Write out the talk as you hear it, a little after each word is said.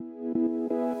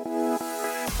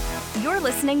You're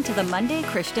listening to the Monday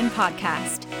Christian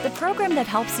Podcast, the program that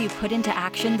helps you put into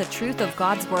action the truth of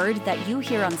God's Word that you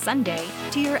hear on Sunday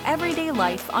to your everyday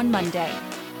life on Monday.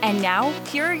 And now,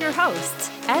 here are your hosts,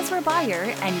 Ezra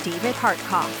Beyer and David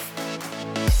Hartkoff.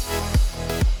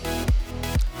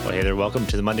 Well, hey there, welcome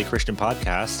to the Monday Christian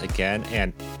Podcast again,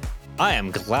 and I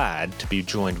am glad to be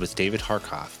joined with David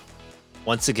Hartkoff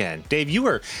once again. Dave, you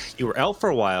were out for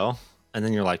a while, and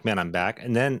then you're like, man, I'm back.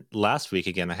 And then last week,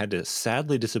 again, I had to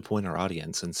sadly disappoint our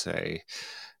audience and say,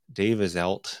 Dave is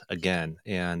out again.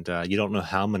 And you don't know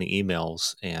how many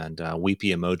emails and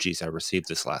weepy emojis I received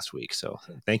this last week. So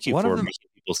thank you for making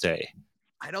people stay.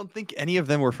 I don't think any of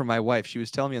them were from my wife. She was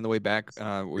telling me on the way back,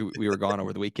 we were gone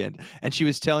over the weekend, and she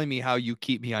was telling me how you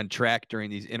keep me on track during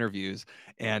these interviews.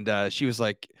 And she was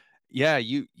like, yeah,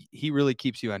 he really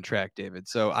keeps you on track, David.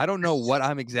 So I don't know what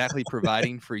I'm exactly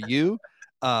providing for you,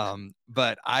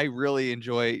 but I really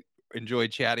enjoy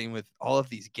chatting with all of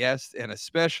these guests, and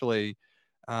especially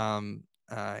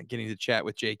getting to chat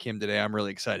with Jay Kim today. I'm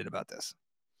really excited about this.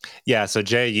 Yeah, so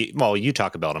Jay, you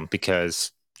talk about him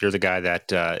because you're the guy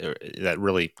that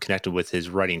really connected with his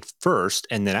writing first,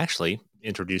 and then actually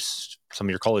introduced some of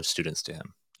your college students to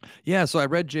him. Yeah, so I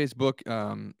read Jay's book.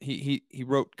 He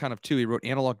wrote kind of two. He wrote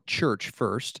Analog Church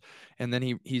first, and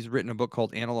then he's written a book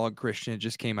called Analog Christian. It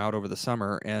just came out over the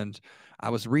summer, and I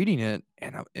was reading it,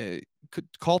 and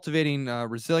cultivating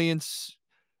resilience,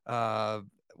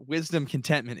 wisdom,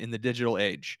 contentment in the digital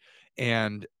age,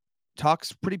 and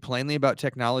talks pretty plainly about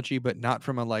technology, but not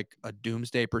from a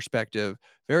doomsday perspective.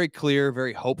 Very clear,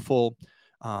 very hopeful.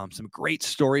 Some great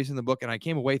stories in the book, and I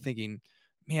came away thinking,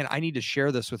 man, I need to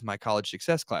share this with my college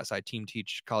success class. I team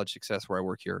teach college success where I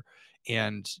work here,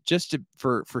 and just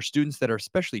for students that are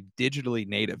especially digitally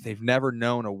native, they've never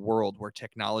known a world where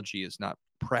technology is not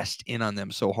pressed in on them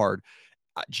so hard.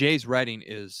 Jay's writing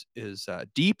is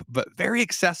deep but very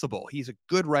accessible. He's a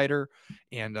good writer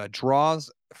and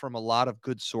draws from a lot of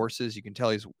good sources. You can tell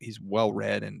he's well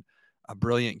read and a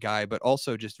brilliant guy, but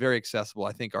also just very accessible.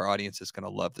 I think our audience is going to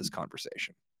love this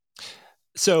conversation.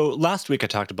 So last week I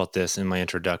talked about this in my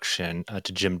introduction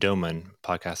to Jim Doman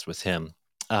podcast with him.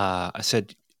 I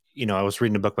said, I was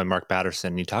reading a book by Mark Batterson,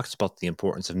 and he talks about the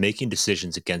importance of making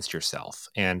decisions against yourself.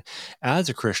 And as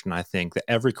a Christian, I think that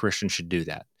every Christian should do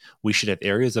that. We should have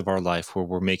areas of our life where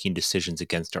we're making decisions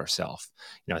against ourselves.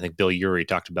 I think Bill Urey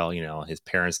talked about, his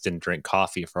parents didn't drink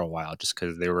coffee for a while just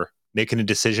because they were making a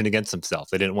decision against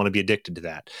themselves. They didn't want to be addicted to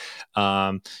that.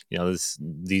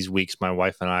 These weeks, my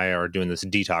wife and I are doing this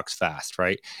detox fast,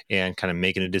 right? And kind of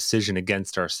making a decision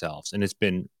against ourselves. And it's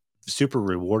been super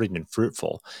rewarding and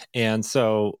fruitful. And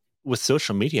so with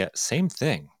social media, same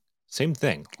thing.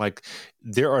 Like,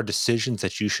 there are decisions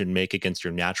that you should make against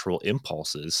your natural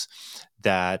impulses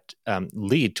that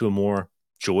lead to a more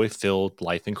joy-filled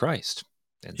life in Christ.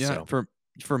 And yeah, so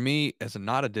for me, as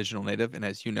not a digital native, and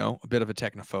as you know, a bit of a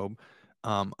technophobe,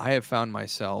 I have found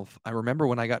myself, I remember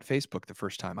when I got Facebook the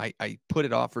first time, I put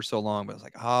it off for so long, but I was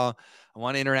like, I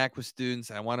want to interact with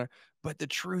students. But the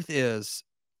truth is,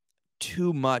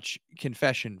 too much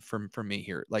confession from me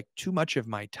here, like too much of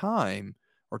my time,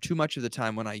 or too much of the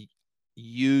time when I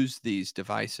use these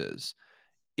devices,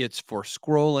 it's for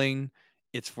scrolling,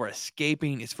 it's for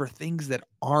escaping, it's for things that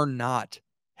are not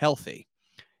healthy.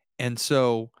 And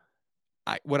so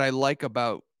what I like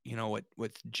about,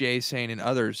 what Jay's saying and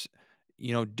others,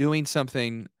 doing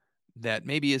something that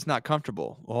maybe is not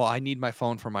comfortable. Well, I need my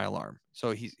phone for my alarm. So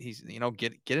he's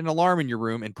get an alarm in your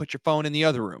room and put your phone in the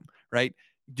other room, right?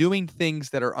 Doing things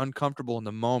that are uncomfortable in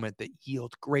the moment that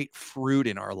yield great fruit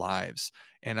in our lives.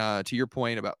 And to your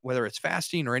point about whether it's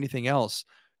fasting or anything else,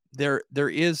 there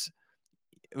is,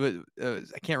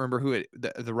 I can't remember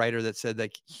the writer that said,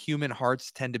 like, human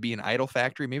hearts tend to be an idol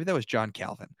factory. Maybe that was John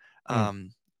Calvin.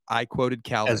 I quoted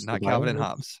Calvin, not Calvin and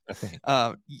Hobbes.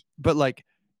 But like,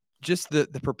 just the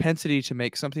propensity to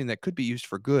make something that could be used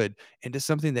for good into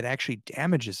something that actually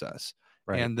damages us,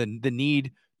 right? And the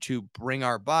need to bring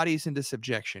our bodies into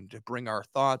subjection, to bring our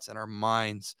thoughts and our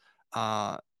minds,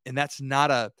 and that's not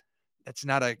a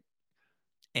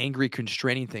angry,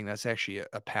 constraining thing. That's actually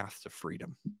a path to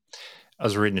freedom. I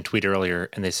was reading a tweet earlier,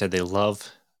 and they said they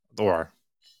love, or,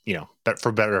 but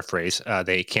for better phrase,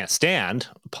 they can't stand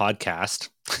a podcast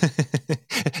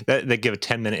they give a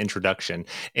 10-minute introduction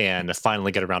and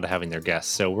finally get around to having their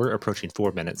guests. So we're approaching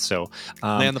 4 minutes. So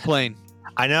land the plane.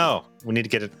 I know. We need to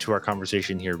get to our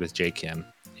conversation here with Jay Kim,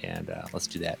 and let's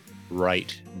do that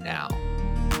right now.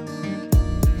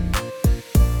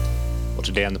 Well,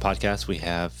 today on the podcast, we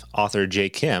have author Jay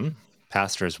Kim,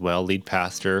 pastor as well, lead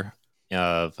pastor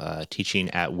of teaching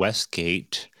at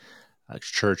Westgate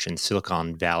Church in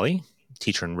Silicon Valley,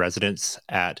 teacher in residence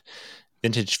at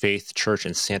Vintage Faith Church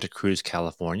in Santa Cruz,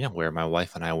 California, where my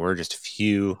wife and I were just a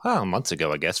few months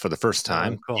ago, I guess, for the first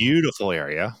time. Cool. Beautiful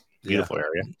area. Beautiful Yeah.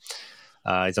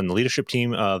 area. He's on the leadership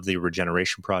team of the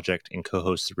Regeneration Project and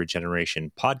co-hosts the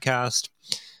Regeneration podcast.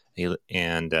 He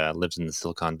lives in the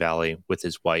Silicon Valley with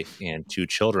his wife and 2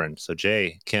 children. So,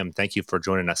 Jay, Kim, thank you for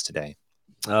joining us today.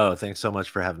 Oh, thanks so much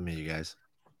for having me, you guys.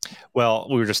 Well,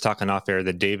 we were just talking off air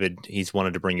that David, he's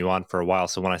wanted to bring you on for a while.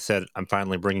 So when I said I'm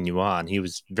finally bringing you on, he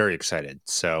was very excited.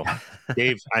 So,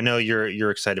 Dave, I know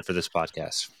you're excited for this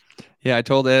podcast. Yeah, I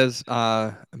told Ez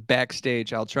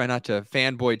backstage, I'll try not to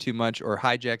fanboy too much or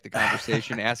hijack the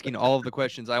conversation, asking all of the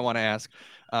questions I want to ask.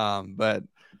 But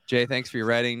Jay, thanks for your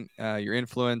writing, your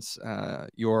influence.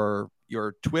 Your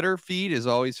Twitter feed is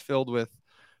always filled with.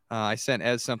 I sent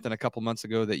Ez something a couple months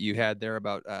ago that you had there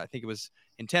about. I think it was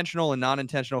intentional and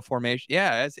non-intentional formation.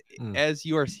 Yeah, as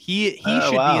you are, he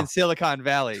should be in Silicon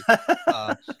Valley.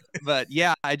 But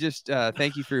yeah, I just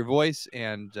thank you for your voice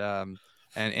and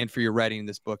for your writing in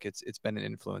this book. It's been an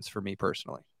influence for me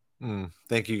personally.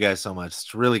 Thank you guys so much.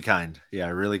 It's really kind. Yeah,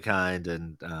 really kind,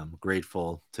 and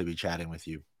grateful to be chatting with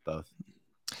you both.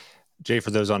 Jay,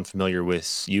 for those unfamiliar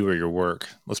with you or your work,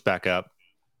 let's back up.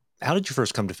 How did you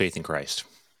first come to faith in Christ?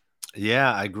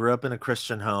 Yeah, I grew up in a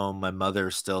Christian home. My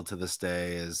mother still to this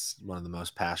day is one of the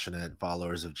most passionate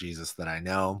followers of Jesus that I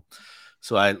know.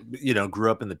 So I,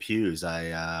 grew up in the pews.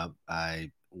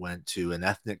 I went to an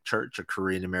ethnic church, a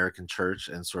Korean American church,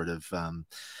 and sort of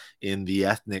in the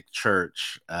ethnic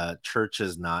church, church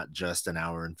is not just an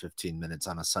hour and 15 minutes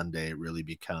on a Sunday. It really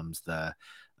becomes the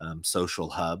social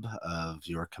hub of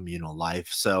your communal life.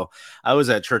 So I was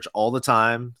at church all the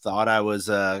time, thought I was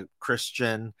a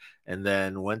Christian, and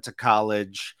then went to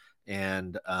college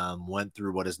and went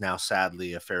through what is now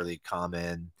sadly a fairly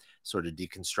common sort of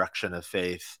deconstruction of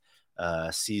faith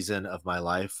season of my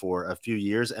life for a few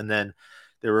years. And then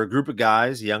there were a group of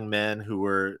guys, young men who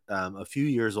were a few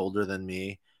years older than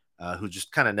me, who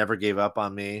just kind of never gave up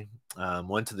on me.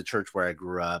 Went to the church where I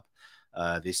grew up.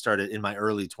 They started in my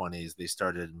early 20s. They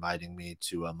started inviting me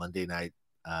to a Monday night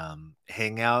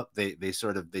hangout. They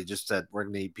just said, we're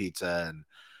going to eat pizza and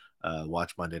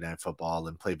watch Monday Night Football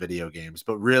and play video games.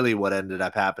 But really what ended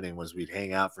up happening was we'd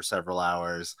hang out for several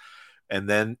hours, and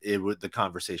then the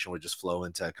conversation would just flow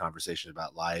into a conversation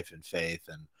about life and faith.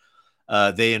 And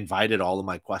they invited all of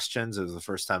my questions. It was the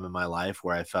first time in my life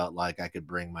where I felt like I could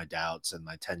bring my doubts and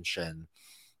my tension,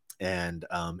 and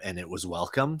it was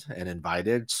welcomed and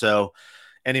invited. So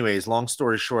anyways, long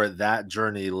story short, that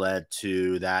journey led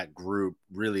to that group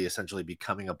really essentially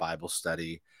becoming a Bible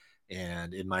study.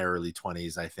 And in my early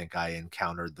 20s, I think I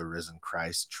encountered the risen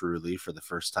Christ truly for the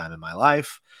first time in my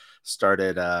life.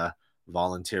 Started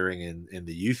volunteering in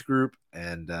the youth group,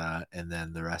 and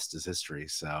then the rest is history.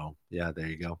 So yeah, there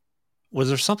you go. Was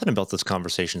there something about those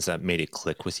conversations that made it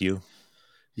click with you?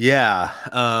 Yeah,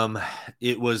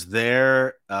 it was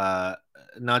their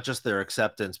not just their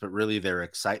acceptance, but really their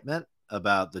excitement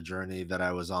about the journey that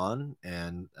I was on.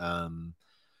 And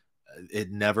it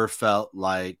never felt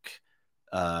like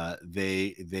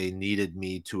they needed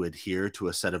me to adhere to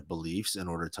a set of beliefs in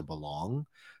order to belong.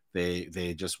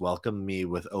 They just welcomed me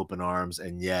with open arms,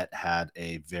 and yet had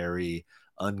a very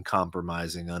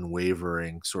uncompromising,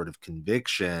 unwavering sort of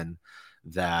conviction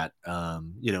that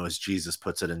as Jesus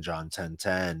puts it in John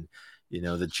 10:10,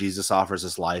 that Jesus offers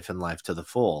us life and life to the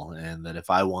full, and that if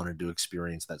I wanted to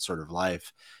experience that sort of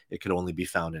life, it could only be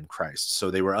found in Christ. So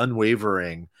they were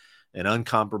unwavering and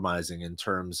uncompromising in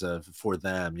terms of, for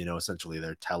them, essentially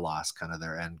their telos, kind of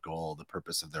their end goal, the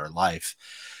purpose of their life.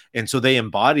 And so they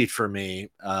embodied for me,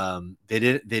 they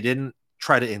didn't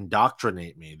try to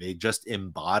indoctrinate me. They just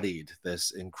embodied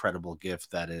this incredible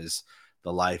gift that is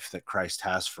the life that Christ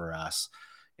has for us.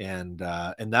 And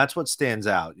that's what stands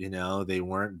out. They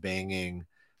weren't banging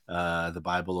the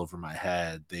Bible over my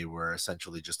head. They were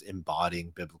essentially just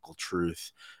embodying biblical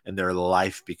truth, and their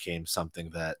life became something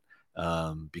that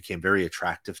became very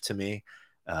attractive to me.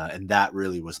 And that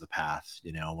really was the path.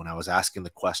 When I was asking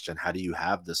the question, how do you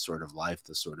have this sort of life,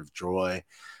 this sort of joy,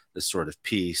 this sort of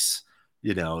peace?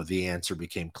 The answer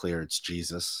became clear. It's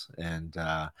Jesus. And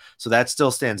so that still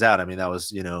stands out. I mean, that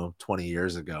was, 20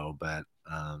 years ago, but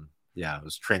yeah, it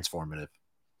was transformative.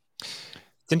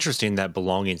 It's interesting, that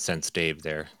belonging sense, Dave,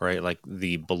 there, right? Like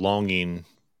the belonging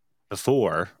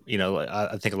before,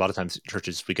 I think a lot of times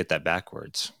churches, we get that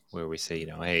backwards, where we say,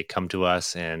 hey, come to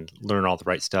us and learn all the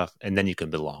right stuff, and then you can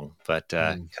belong. But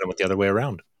kind of went the other way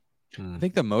around. I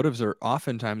think the motives are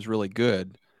oftentimes really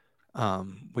good.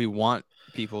 We want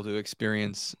people to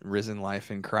experience risen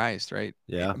life in Christ, right?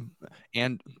 Yeah.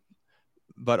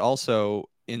 But also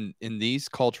in these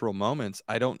cultural moments,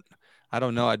 I don't I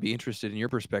don't know. I'd be interested in your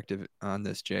perspective on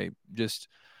this, Jay. Just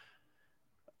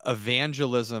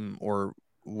evangelism, or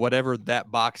whatever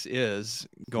that box is,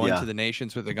 going Yeah. to the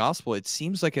nations with the gospel. It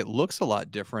seems like it looks a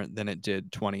lot different than it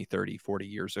did 20, 30, 40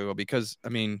 years ago, because I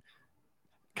mean,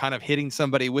 kind of hitting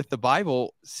somebody with the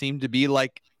Bible seemed to be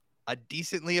like a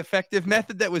decently effective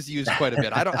method that was used quite a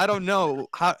bit. I don't know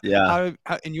Yeah.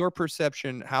 how in your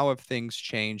perception, how have things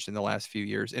changed in the last few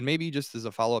years? And maybe just as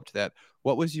a follow-up to that,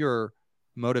 what was your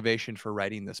motivation for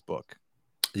writing this book?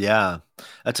 Yeah,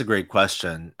 that's a great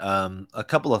question. A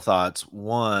couple of thoughts.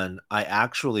 One, I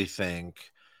actually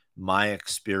think my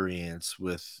experience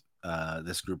with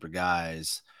this group of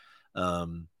guys,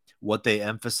 um, what they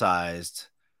emphasized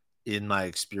in my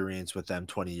experience with them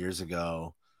 20 years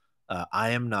ago, I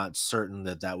am not certain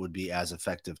that that would be as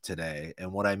effective today.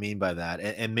 And what I mean by that,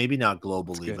 and maybe not That's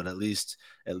globally, good. but at least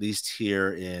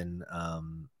here in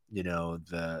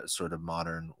the sort of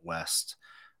modern West,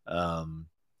 um,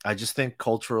 I just think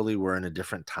culturally we're in a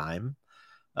different time.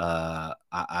 I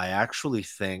actually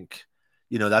think,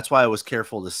 that's why I was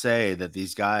careful to say that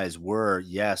these guys were,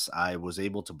 yes, I was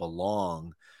able to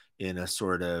belong in a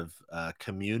sort of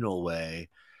communal way.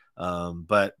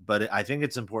 But I think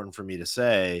it's important for me to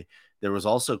say there was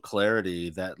also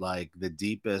clarity that like the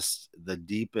deepest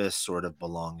sort of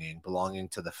belonging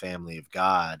to the family of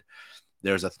God,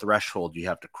 there's a threshold you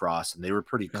have to cross, and they were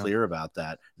pretty Yeah. clear about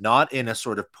that, not in a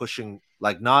sort of pushing,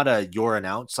 like not a you're an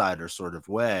outsider sort of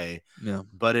way, Yeah.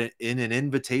 but in an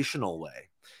invitational way,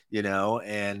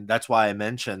 and that's why I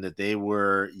mentioned that they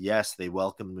were, yes, they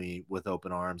welcomed me with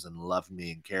open arms and loved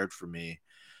me and cared for me,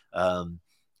 um,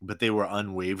 but they were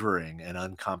unwavering and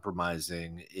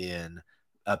uncompromising in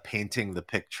painting the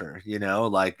picture,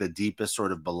 like the deepest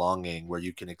sort of belonging where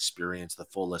you can experience the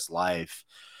fullest life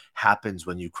happens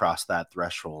when you cross that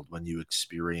threshold, when you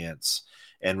experience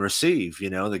and receive,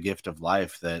 the gift of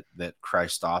life that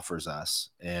Christ offers us.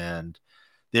 And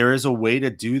there is a way to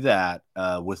do that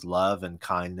with love and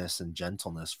kindness and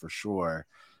gentleness for sure.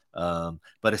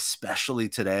 But especially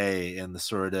today in the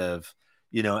sort of,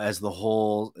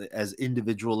 as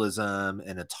individualism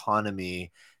and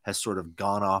autonomy has sort of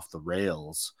gone off the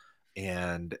rails,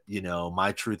 and,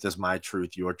 my truth is my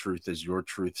truth, your truth is your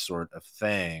truth sort of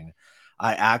thing.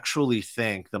 I actually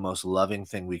think the most loving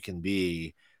thing we can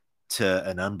be to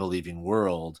an unbelieving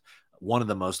world, one of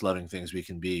the most loving things we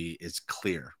can be is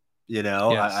clear. I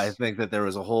Yes. think that there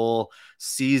was a whole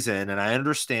season, and I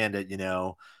understand it,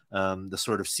 the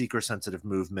sort of seeker sensitive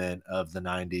movement of the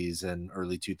 90s and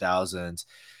early 2000s.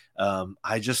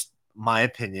 My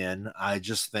opinion, I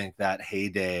just think that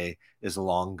heyday is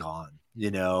long gone,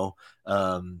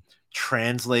 um,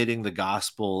 translating the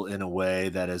gospel in a way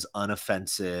that is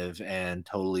unoffensive and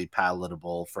totally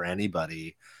palatable for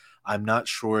anybody. I'm not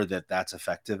sure that that's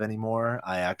effective anymore.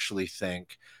 I actually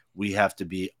think we have to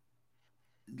be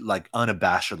like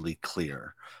unabashedly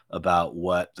clear about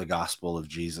what the gospel of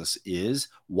Jesus is,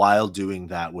 while doing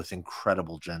that with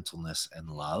incredible gentleness and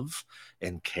love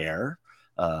and care.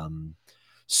 Um,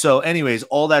 so, anyways,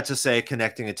 all that to say,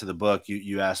 connecting it to the book,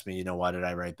 you asked me, why did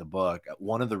I write the book?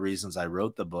 One of the reasons I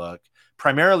wrote the book,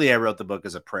 primarily, I wrote the book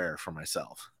as a prayer for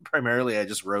myself. Primarily, I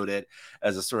just wrote it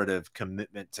as a sort of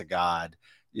commitment to God.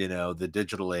 The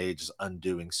digital age is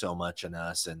undoing so much in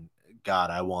us, and God,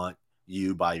 I want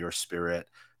you by your spirit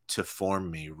to form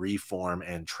me, reform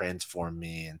and transform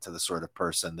me into the sort of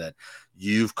person that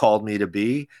you've called me to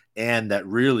be, and that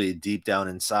really deep down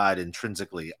inside,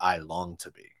 intrinsically, I long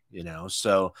to be.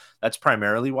 So that's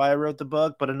primarily why I wrote the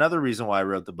book. But another reason why I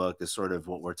wrote the book is sort of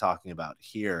what we're talking about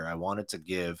here. I wanted to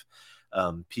give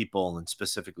people, and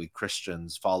specifically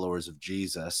Christians, followers of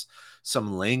Jesus,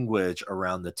 some language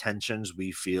around the tensions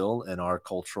we feel in our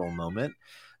cultural moment,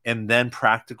 and then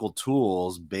practical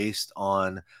tools based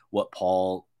on what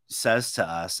Paul says to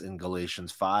us in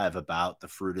Galatians 5 about the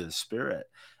fruit of the Spirit,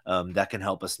 that can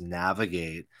help us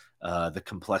navigate the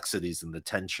complexities and the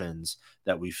tensions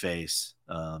that we face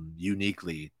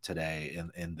uniquely today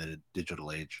in the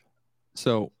digital age.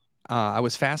 So I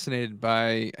was fascinated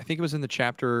by, I think it was in the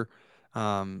chapter.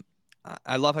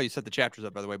 I love how you set the chapters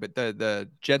up, by the way, but the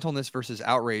gentleness versus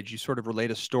outrage, you sort of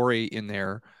relate a story in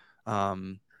there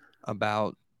um,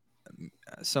 about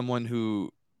someone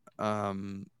who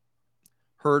um,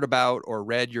 heard about or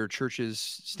read your church's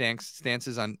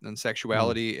stances on Mm,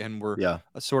 sexuality and were yeah.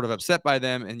 sort of upset by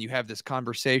them, and you have this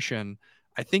conversation.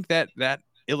 I think that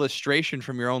illustration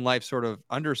from your own life sort of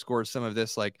underscores some of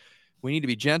this. Like, we need to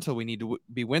be gentle, we need to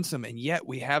be winsome, and yet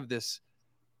we have this.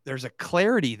 There's a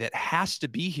clarity that has to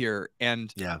be here,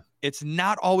 and Yeah. it's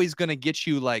not always going to get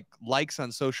you like likes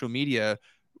on social media.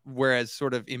 Whereas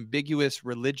sort of ambiguous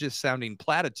religious sounding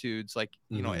platitudes, like,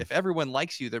 you know, if everyone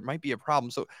likes you, there might be a problem.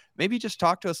 So maybe just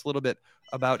talk to us a little bit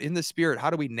about, in the spirit,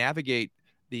 how do we navigate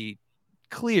the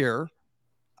clear,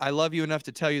 I love you enough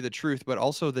to tell you the truth, but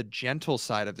also the gentle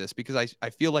side of this, because I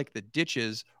feel like the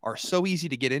ditches are so easy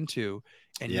to get into,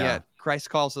 and Yeah. yet Christ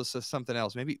calls us to something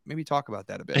else. Maybe talk about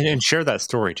that a bit. And share that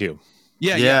story too.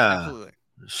 Yeah, absolutely.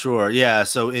 Sure. Yeah.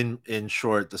 So in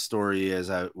short, the story is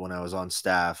when I was on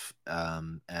staff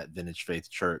at Vintage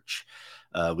Faith Church,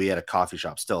 we had a coffee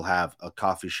shop, still have a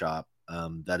coffee shop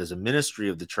that is a ministry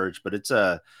of the church, but it's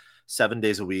a 7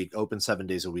 days a week, open 7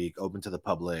 days a week, open to the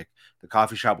public. The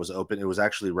coffee shop was open. It was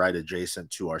actually right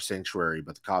adjacent to our sanctuary,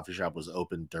 but the coffee shop was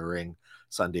open during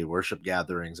Sunday worship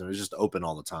gatherings, and it was just open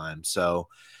all the time. So,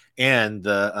 and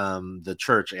the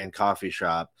church and coffee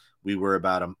shop, we're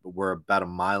about a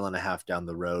mile and a half down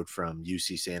the road from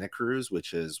UC Santa Cruz,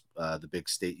 which is the big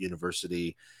state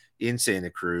university in Santa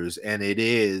Cruz, and it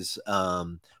is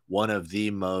one of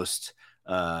the most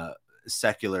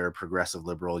secular, progressive,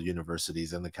 liberal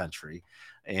universities in the country.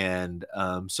 And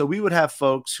so we would have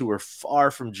folks who were far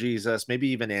from Jesus, maybe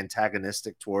even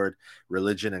antagonistic toward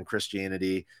religion and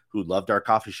Christianity, who loved our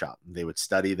coffee shop. They would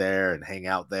study there and hang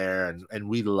out there, and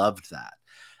we loved that.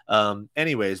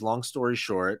 Anyways, long story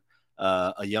short,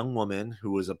 a young woman who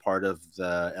was a part of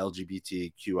the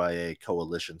LGBTQIA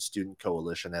coalition, student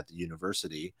coalition at the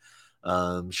university,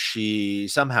 she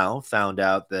somehow found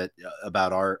out that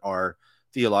about our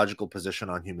theological position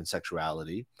on human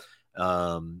sexuality.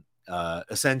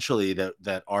 Essentially,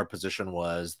 that our position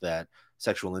was that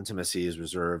sexual intimacy is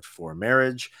reserved for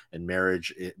marriage, and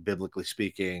marriage, biblically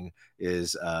speaking,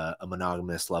 is a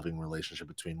monogamous, loving relationship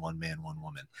between one man, one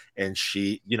woman. And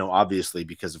she, obviously,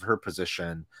 because of her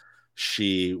position,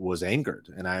 she was angered,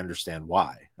 and I understand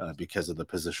why, because of the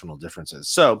positional differences.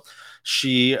 So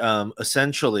she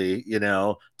essentially,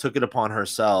 took it upon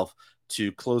herself to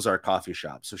close our coffee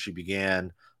shop. So she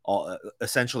began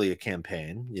essentially a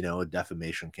campaign, a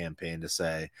defamation campaign, to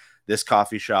say this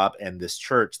coffee shop and this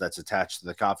church that's attached to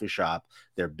the coffee shop,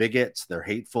 they're bigots, they're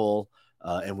hateful,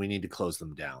 and we need to close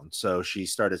them down. So she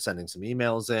started sending some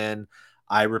emails in.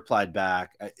 I replied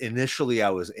back. Initially, I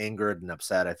was angered and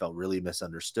upset. I felt really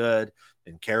misunderstood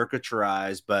and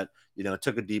caricaturized, but,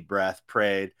 took a deep breath,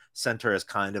 prayed, sent her as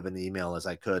kind of an email as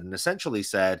I could, and essentially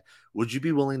said, would you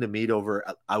be willing to meet over?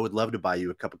 I would love to buy you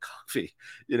a cup of coffee,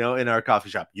 in our coffee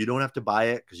shop. You don't have to buy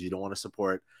it because you don't want to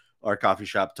support our coffee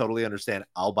shop. Totally understand.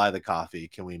 I'll buy the coffee.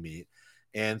 Can we meet?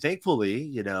 And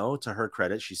thankfully, to her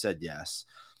credit, she said yes.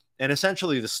 And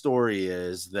essentially the story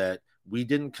is that we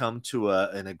didn't come to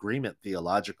an agreement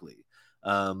theologically,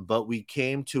 but we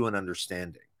came to an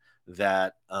understanding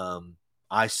that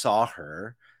I saw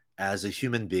her as a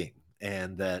human being,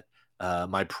 and that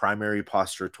my primary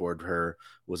posture toward her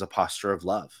was a posture of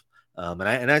love.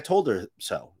 And I told her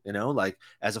so, like,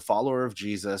 as a follower of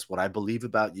Jesus, what I believe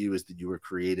about you is that you were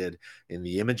created in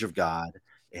the image of God,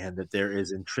 and that there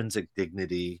is intrinsic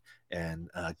dignity and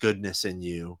goodness in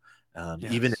you,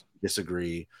 even if Yes. you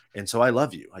disagree. And so I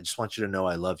love you. I just want you to know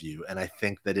I love you. And I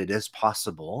think that it is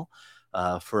possible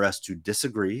for us to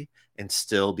disagree and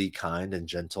still be kind and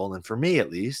gentle, and for me at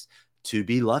least, to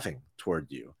be loving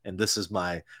toward you. And this is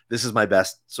my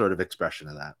best sort of expression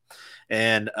of that.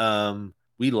 And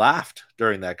we laughed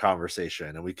during that conversation,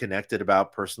 and we connected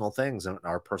about personal things and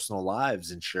our personal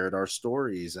lives, and shared our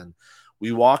stories. And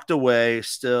we walked away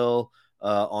still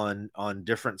on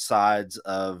different sides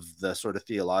of the sort of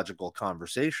theological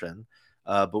conversation.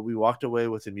 But we walked away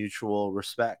with a mutual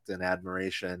respect and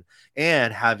admiration,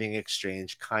 and having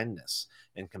exchanged kindness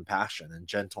and compassion and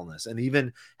gentleness, and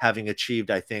even having achieved,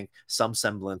 I think, some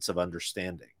semblance of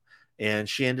understanding. And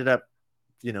she ended up,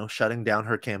 shutting down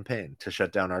her campaign to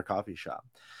shut down our coffee shop.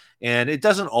 And it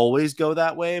doesn't always go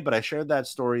that way, but I shared that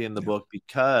story in the book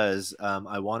because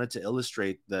I wanted to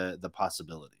illustrate the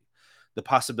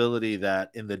possibility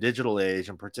that in the digital age,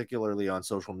 and particularly on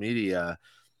social media,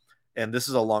 and this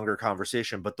is a longer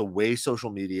conversation, but the way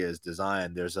social media is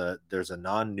designed, there's a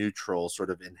non-neutral sort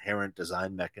of inherent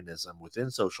design mechanism within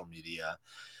social media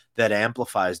that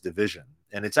amplifies division.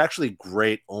 And it's actually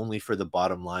great only for the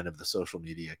bottom line of the social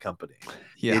media company.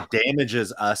 Yeah. It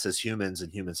damages us as humans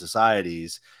and human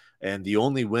societies. And the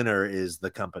only winner is the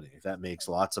company that makes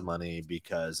lots of money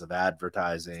because of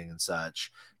advertising and such,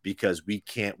 because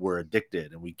we're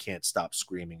addicted and we can't stop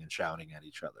screaming and shouting at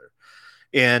each other.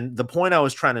 And the point I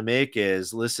was trying to make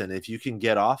is, listen, if you can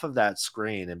get off of that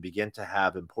screen and begin to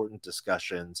have important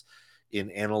discussions in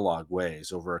analog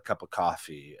ways over a cup of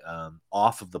coffee,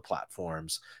 off of the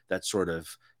platforms that sort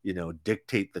of,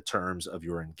 dictate the terms of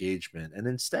your engagement, and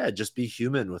instead just be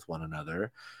human with one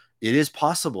another, it is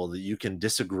possible that you can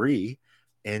disagree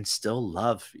and still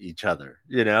love each other,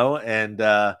 you know? And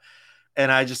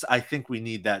I think we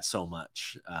need that so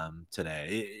much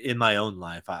today. In my own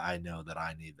life, I know that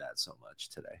I need that so much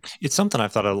today. It's something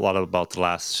I've thought a lot about the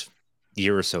last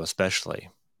year or so, especially.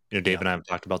 Dave Yeah. and I have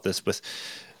talked about this with,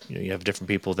 you have different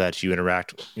people that you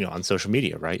interact, on social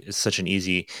media, right? It's such an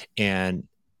easy, and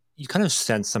you kind of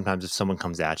sense sometimes if someone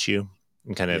comes at you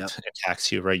and kind of Yep.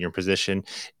 attacks you, right, in your position,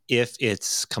 if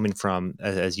it's coming from,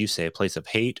 as you say, a place of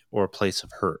hate or a place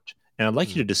of hurt. And I'd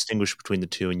like you to distinguish between the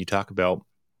two. And you talk about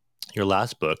your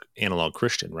last book, Analog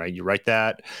Christian, right? You write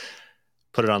that,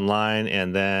 put it online,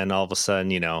 and then all of a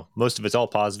sudden, most of it's all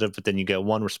positive, but then you get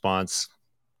one response,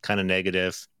 kind of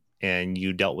negative, and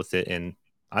you dealt with it in,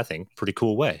 I think, pretty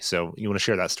cool way. So you want to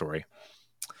share that story?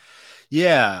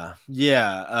 Yeah.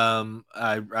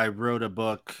 I wrote a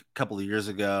book a couple of years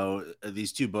ago.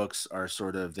 These two books are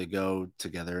they go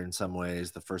together in some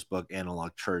ways. The first book,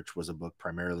 Analog Church, was a book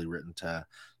primarily written to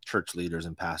church leaders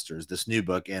and pastors. This new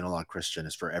book, Analog Christian,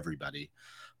 is for everybody.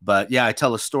 But yeah, I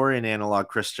tell a story in Analog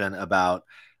Christian about,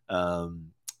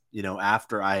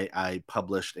 after I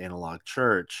published Analog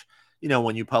Church,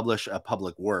 when you publish a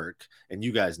public work, and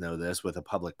you guys know this with a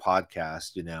public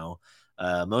podcast,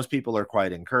 most people are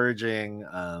quite encouraging,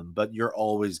 but you're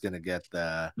always going to get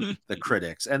the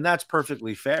critics, and that's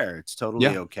perfectly fair. It's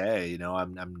totally okay.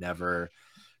 I'm never,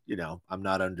 I'm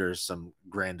not under some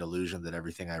grand illusion that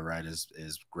everything I write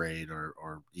is great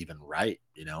or even right.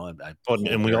 I hold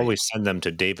And we very always send them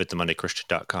to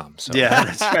dave@themondaychristian.com. So yeah,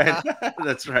 that's right.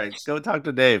 That's right. Go talk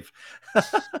to Dave.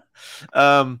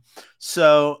 um,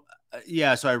 so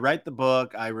so I write the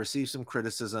book. I receive some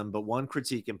criticism, but one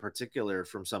critique in particular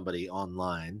from somebody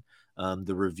online.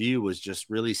 The review was just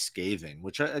really scathing,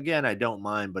 which again I don't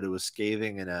mind, but it was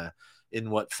scathing in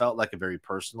what felt like a very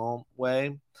personal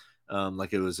way.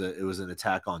 Like it was an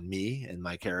attack on me and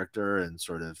my character, and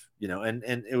sort of, and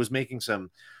it was making some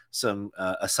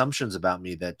assumptions about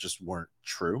me that just weren't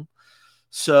true.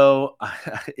 So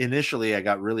initially I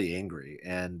got really angry,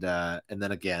 and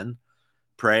then again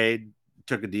prayed,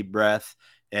 took a deep breath,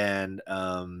 and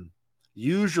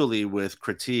usually with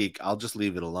critique I'll just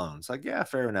leave it alone. It's like, yeah,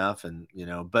 fair enough, and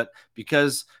but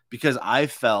because I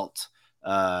felt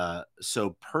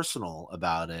so personal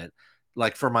about it,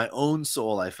 like for my own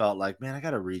soul, I felt like, man, I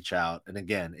got to reach out and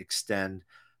again extend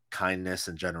kindness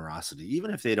and generosity.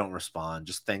 Even if they don't respond,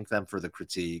 just thank them for the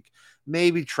critique,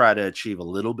 maybe try to achieve a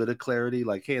little bit of clarity,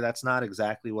 like, hey, that's not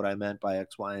exactly what I meant by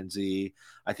X, Y, and Z.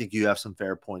 I think you have some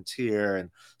fair points here. And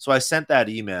so I sent that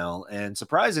email, and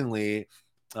surprisingly,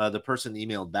 the person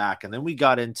emailed back, and then we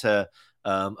got into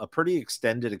a pretty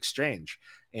extended exchange.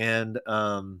 And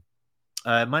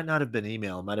it might not have been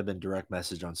email, it might have been direct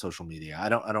message on social media. I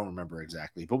don't remember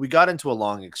exactly, but we got into a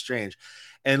long exchange.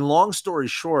 And long story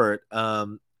short,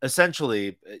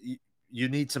 essentially, you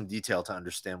need some detail to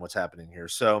understand what's happening here.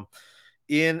 So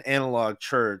in Analog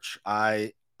Church,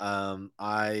 I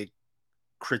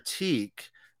critique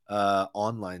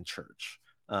online church.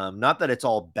 Not that it's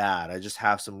all bad. I just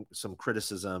have some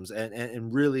criticisms,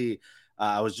 and really,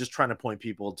 I was just trying to point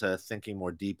people to thinking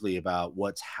more deeply about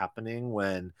what's happening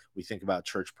when we think about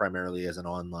church primarily as an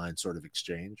online sort of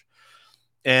exchange.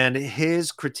 And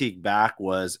his critique back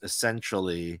was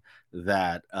essentially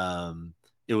that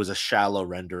it was a shallow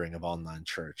rendering of online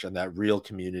church, and that real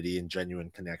community and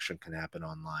genuine connection can happen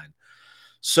online.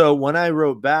 So when I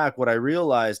wrote back, what I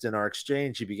realized in our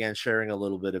exchange, he began sharing a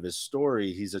little bit of his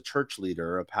story. He's a church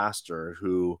leader, a pastor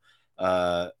who,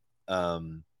 uh,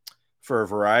 um, for a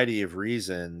variety of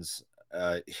reasons,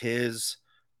 his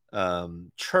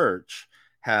church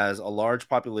has a large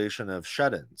population of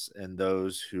shut-ins and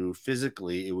those who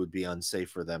physically it would be unsafe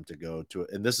for them to go to.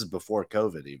 And this is before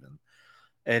COVID even.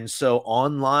 And so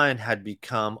online had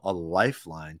become a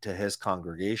lifeline to his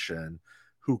congregation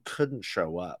who couldn't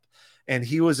show up. And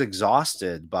he was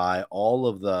exhausted by all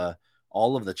of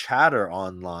the chatter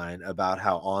online about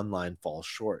how online falls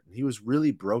short. And he was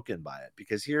really broken by it,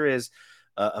 because here is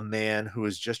a man who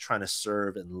is just trying to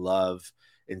serve and love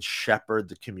and shepherd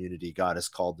the community God has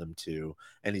called them to.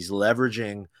 And he's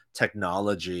leveraging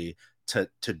technology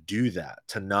to do that,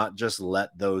 to not just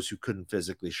let those who couldn't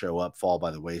physically show up fall by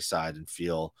the wayside and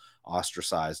feel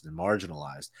ostracized and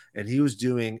marginalized. And he was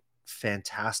doing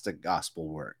fantastic gospel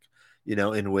work,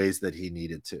 in ways that he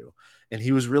needed to. And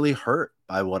he was really hurt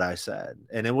by what I said.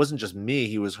 And it wasn't just me,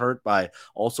 he was hurt by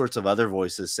all sorts of other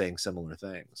voices saying similar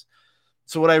things.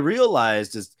 So what I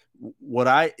realized is what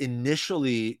I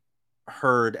initially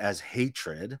heard as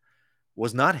hatred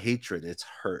was not hatred, it's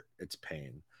hurt, it's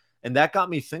pain. And that got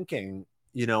me thinking,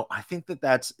 I think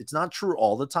it's not true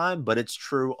all the time, but it's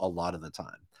true a lot of the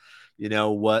time.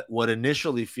 what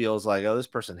initially feels like, oh, this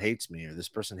person hates me, or this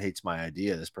person hates my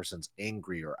idea, this person's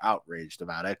angry or outraged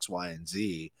about X, Y, and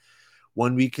Z.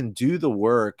 When we can do the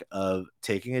work of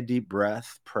taking a deep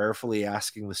breath, prayerfully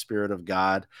asking the Spirit of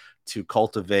God to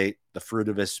cultivate the fruit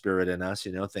of his Spirit in us,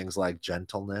 things like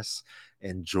gentleness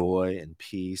and joy and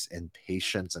peace and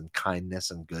patience and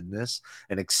kindness and goodness,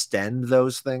 and extend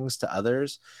those things to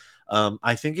others,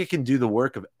 I think it can do the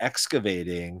work of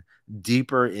excavating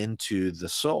deeper into the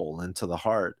soul, into the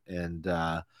heart,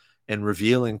 and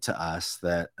revealing to us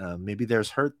that maybe there's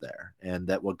hurt there, and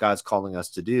that what God's calling us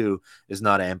to do is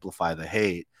not amplify the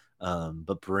hate,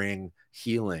 but bring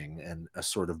healing and a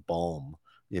sort of balm,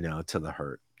 to the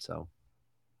hurt. So,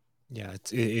 Yeah,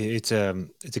 it's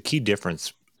a key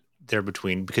difference there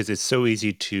between, because it's so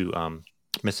easy to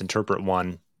misinterpret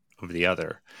one over the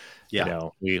other. yeah,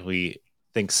 We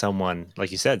think someone, like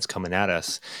you said, is coming at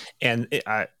us, and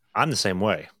I'm the same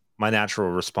way. My natural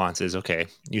response is, okay,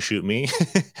 you shoot me,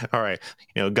 all right.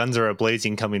 Guns are a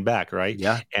blazing coming back, right?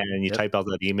 yeah, And then you yep, type out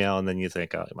that email, and then you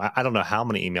think, I don't know how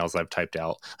many emails I've typed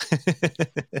out,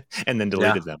 and then yeah,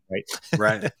 deleted them, right?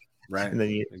 right, right, And then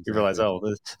you realize,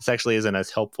 exactly. this actually isn't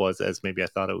as helpful as maybe I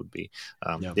thought it would be.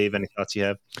 Yeah, Dave, any thoughts you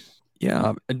have?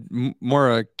 Yeah,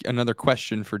 more another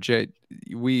question for Jay.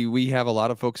 We have a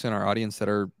lot of folks in our audience that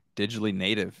are digitally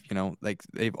native. Like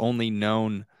they've only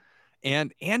known,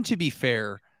 and to be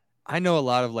fair, I know a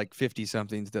lot of like 50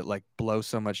 somethings that like blow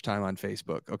so much time on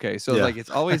Facebook. Okay, so yeah, like it's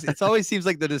always seems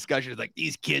like the discussion is like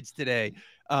these kids today.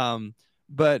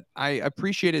 But I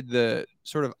appreciated the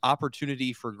sort of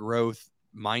opportunity for growth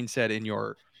mindset in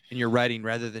your writing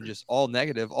rather than just all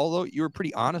negative. Although you were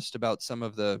pretty honest about some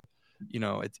of the,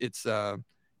 it's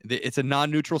a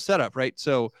non-neutral setup, right?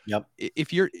 So yep,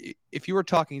 if you were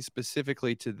talking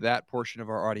specifically to that portion of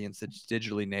our audience that's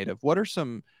digitally native, what are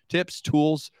some tips,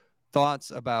 tools,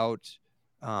 thoughts about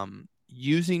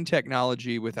using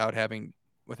technology without having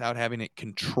it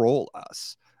control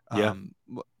us? yeah, Um,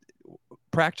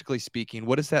 Practically speaking,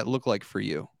 what does that look like for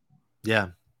you? yeah.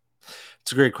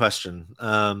 It's a great question.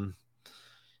 I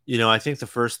think the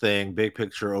first thing, big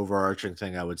picture, overarching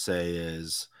thing I would say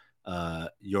is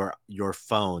your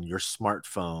phone, your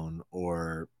smartphone,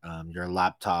 or your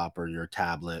laptop or your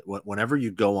tablet. Whenever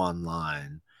you go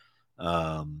online,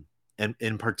 um, and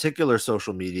in particular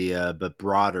social media, but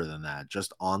broader than that,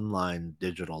 just online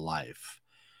digital life.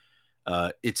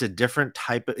 It's a different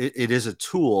type of. It is a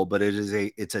tool, but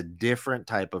it's a different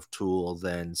type of tool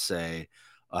than, say,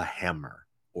 a hammer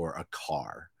or a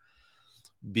car,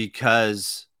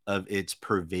 because of its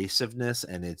pervasiveness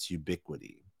and its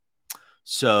ubiquity.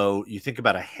 So you think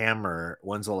about a hammer.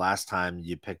 When's the last time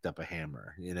you picked up a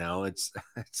hammer? It's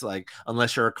it's like,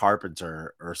 unless you're a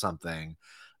carpenter or something,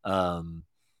 um,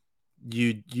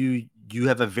 you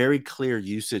have a very clear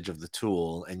usage of the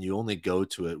tool, and you only go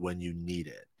to it when you need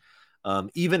it.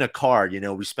 Even a car,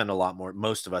 we spend a lot more,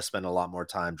 most of us spend a lot more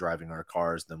time driving our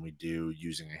cars than we do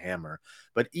using a hammer.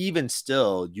 But even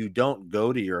still, you don't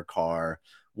go to your car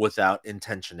without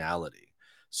intentionality.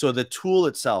 So the tool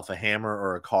itself, a hammer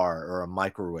or a car or a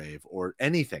microwave or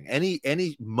anything,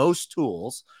 most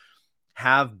tools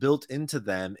have built into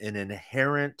them an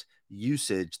inherent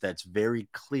usage that's very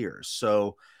clear.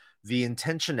 So the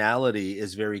intentionality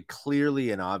is very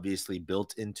clearly and obviously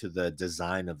built into the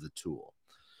design of the tool.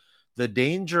 The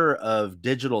danger of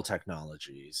digital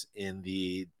technologies in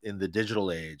the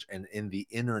digital age and in the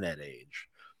internet age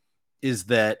is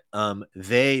that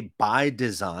they by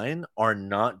design are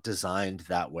not designed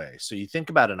that way. So you think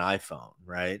about an iPhone,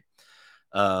 right?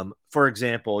 For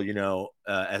example,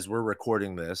 as we're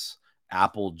recording this,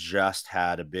 Apple just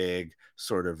had a big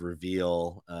sort of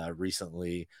reveal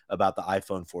recently about the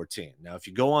iPhone 14. Now, if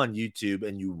you go on YouTube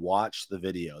and you watch the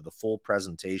video, the full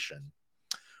presentation,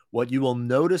 what you will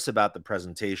notice about the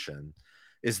presentation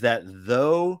is that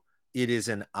though it is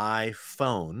an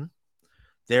iPhone,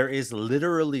 there is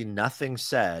literally nothing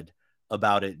said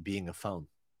about it being a phone.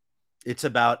 It's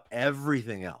about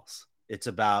everything else. It's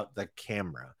about the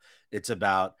camera. It's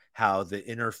about how the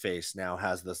interface now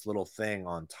has this little thing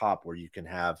on top where you can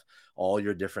have all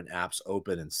your different apps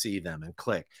open and see them and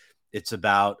click. It's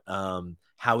about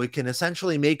how it can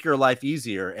essentially make your life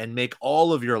easier and make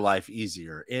all of your life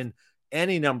easier in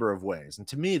any number of ways. And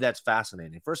to me, that's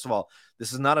fascinating. First of all,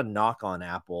 this is not a knock on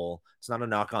Apple. It's not a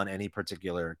knock on any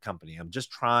particular company. I'm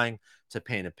just trying to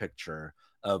paint a picture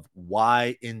of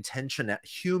why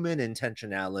human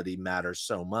intentionality matters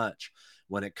so much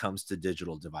when it comes to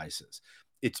digital devices.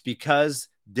 It's because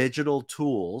digital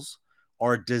tools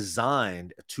are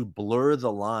designed to blur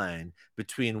the line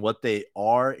between what they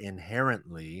are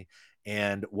inherently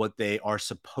and what they are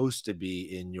supposed to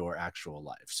be in your actual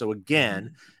life. So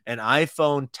again, an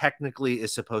iPhone technically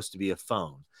is supposed to be a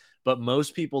phone, but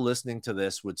most people listening to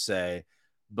this would say,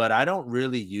 but I don't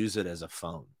really use it as a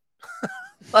phone.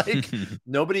 Like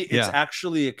nobody, it's Yeah.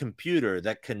 actually a computer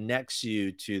that connects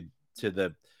you to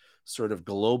the sort of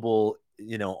global,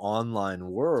 online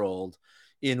world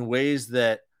in ways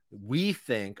that we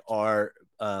think are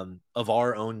of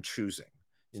our own choosing.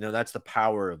 That's the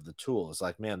power of the tool. It's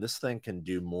like, man, this thing can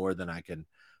do more than I can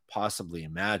possibly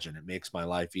imagine. It makes my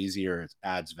life easier. It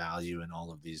adds value in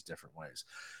all of these different ways.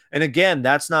 And again,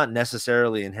 that's not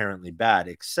necessarily inherently bad,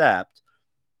 except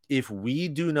if we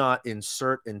do not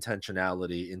insert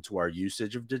intentionality into our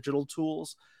usage of digital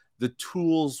tools, the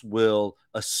tools will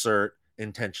assert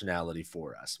intentionality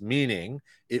for us, meaning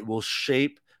it will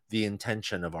shape the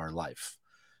intention of our life.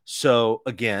 So,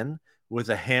 again, with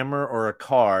a hammer or a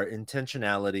car,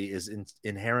 intentionality is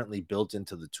inherently built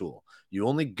into the tool. You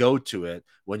only go to it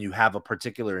when you have a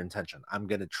particular intention. I'm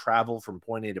going to travel from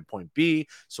point A to point B,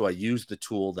 so I use the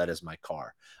tool that is my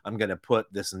car. I'm going to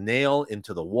put this nail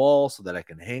into the wall so that I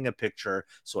can hang a picture,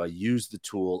 so I use the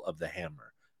tool of the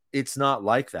hammer. It's not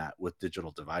like that with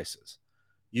digital devices.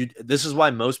 This is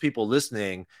why most people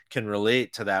listening can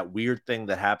relate to that weird thing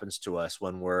that happens to us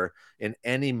when we're in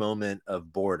any moment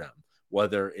of boredom,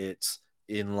 whether it's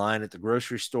in line at the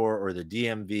grocery store or the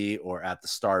DMV or at the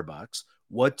Starbucks.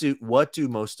 What do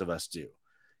most of us do?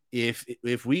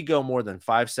 If we go more than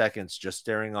 5 seconds just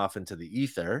staring off into the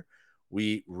ether,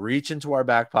 we reach into our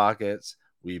back pockets,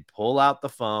 we pull out the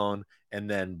phone, and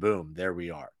then boom, there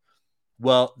we are.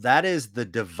 Well, that is the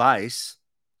device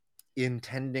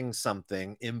intending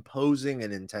something, imposing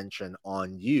an intention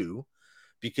on you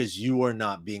because you are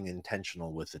not being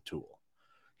intentional with the tool.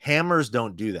 Hammers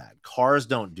don't do that. Cars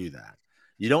don't do that.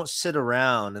 You don't sit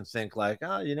around and think like,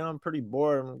 oh, I'm pretty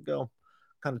bored. I'm going to go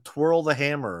kind of twirl the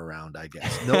hammer around, I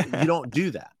guess. No, you don't do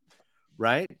that,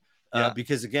 right? Yeah.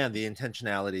 Because again, the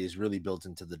intentionality is really built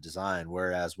into the design.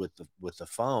 Whereas with the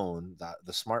phone,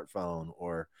 the smartphone,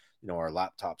 or our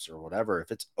laptops or whatever,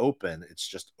 if it's open, it's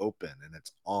just open and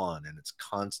it's on and it's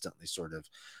constantly sort of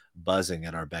buzzing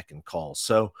at our beck and call.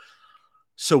 So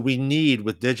we need,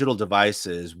 with digital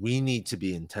devices, we need to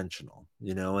be intentional,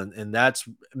 and that's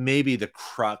maybe the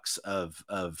crux of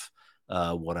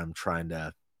what I'm trying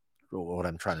to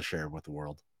share with the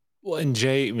world. Well, and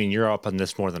Jay, I mean, you're up on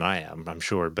this more than I am, I'm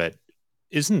sure, but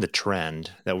isn't the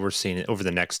trend that we're seeing over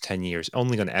the next 10 years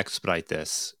only going to expedite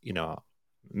this,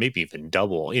 maybe even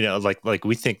double, like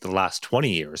we think the last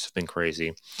 20 years have been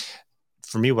crazy.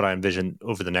 For me, what I envision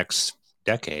over the next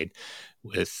decade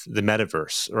with the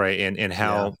metaverse, right? And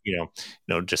how,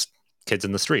 just kids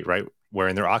in the street, right?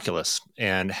 Wearing their Oculus,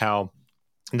 and how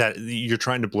that you're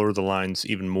trying to blur the lines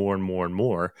even more and more and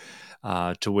more,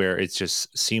 to where it's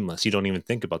just seamless. You don't even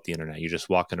think about the internet. You just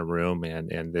walk in a room,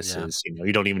 and this Yeah. is,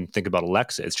 you don't even think about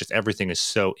Alexa. It's just everything is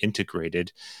so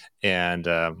integrated, and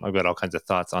I've got all kinds of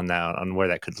thoughts on that, on where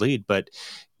that could lead. But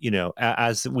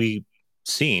as we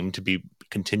seem to be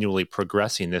continually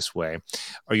progressing this way,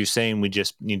 are you saying we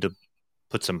just need to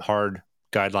put some hard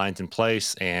guidelines in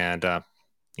place and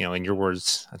in your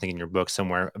words, I think in your book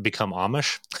somewhere, become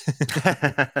Amish?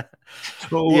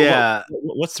 Yeah.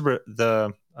 What's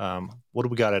the what do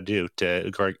we got to do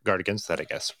to guard against that, I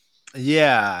guess?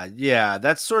 Yeah.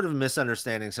 That's sort of a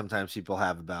misunderstanding sometimes people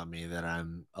have about me, that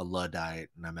I'm a Luddite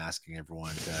and I'm asking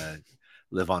everyone to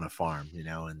live on a farm,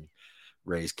 and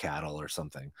raise cattle or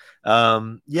something.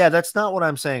 Yeah, that's not what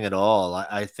I'm saying at all.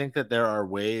 I think that there are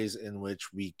ways in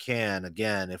which we can,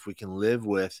 again, if we can live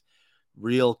with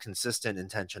real consistent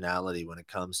intentionality when it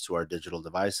comes to our digital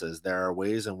devices, there are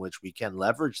ways in which we can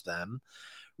leverage them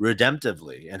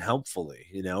redemptively and helpfully,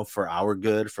 for our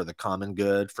good, for the common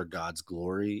good, for God's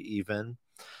glory, even.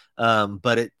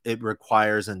 But it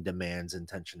requires and demands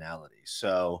intentionality.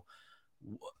 So,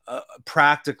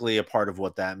 practically, a part of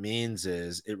what that means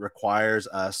is it requires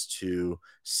us to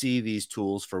see these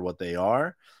tools for what they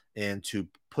are and to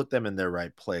put them in their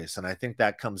right place. And I think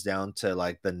that comes down to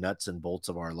like the nuts and bolts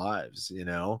of our lives.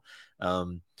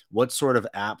 What sort of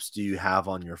apps do you have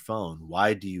on your phone?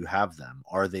 Why do you have them?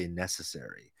 Are they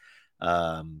necessary?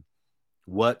 um,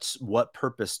 what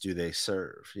purpose do they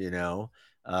serve?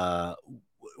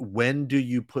 When do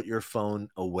you put your phone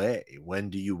away? When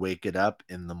do you wake it up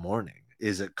in the morning?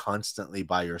 Is it constantly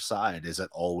by your side? Is it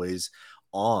always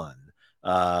on?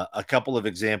 A couple of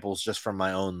examples just from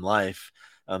my own life.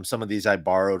 Some of these I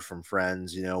borrowed from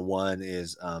friends. One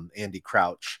is Andy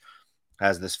Crouch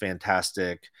has this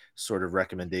fantastic sort of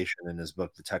recommendation in his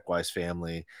book, The Tech Wise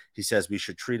Family. He says we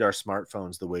should treat our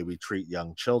smartphones the way we treat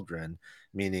young children.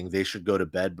 meaning they should go to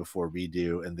bed before we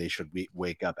do, and they should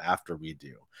wake up after we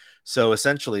do. So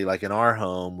essentially, like in our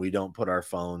home, we don't put our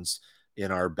phones in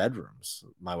our bedrooms,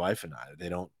 my wife and I. They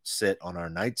don't sit on our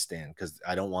nightstand because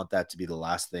I don't want that to be the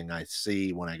last thing I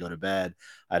see when I go to bed.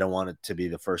 I don't want it to be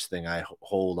the first thing I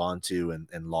hold on to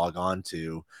and log on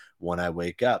to when I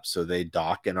wake up. So they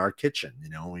dock in our kitchen,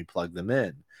 when we plug them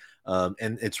in.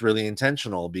 And it's really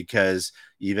intentional because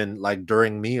even like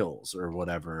during meals or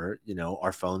whatever,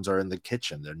 our phones are in the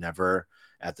kitchen. They're never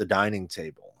at the dining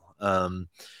table.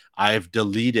 I've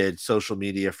deleted social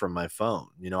media from my phone.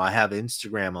 I have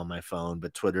Instagram on my phone,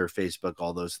 but Twitter, Facebook,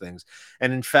 all those things.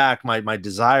 And in fact, my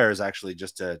desire is actually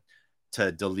just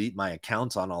to delete my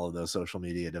accounts on all of those social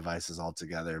media devices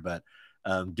altogether. But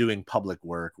doing public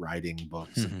work, writing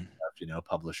books and stuff,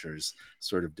 publishers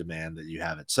sort of demand that you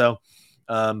have it. So,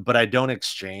 but I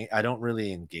don't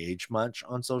really engage much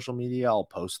on social media. I'll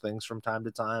post things from time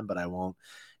to time, but I won't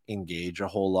engage a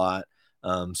whole lot.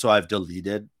 So I've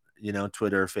deleted,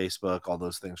 Twitter, Facebook, all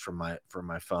those things from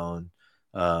my phone.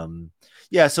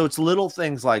 Yeah, so it's little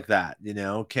things like that,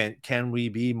 can we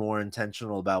be more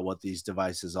intentional about what these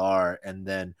devices are, and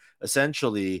then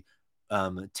essentially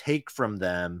take from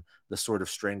them the sort of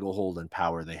stranglehold and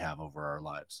power they have over our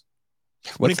lives.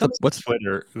 When it comes to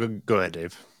Twitter, go ahead,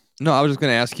 Dave. No, I was just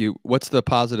going to ask you, what's the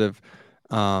positive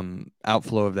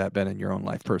outflow of that been in your own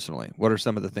life personally? What are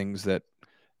some of the things that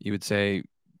you would say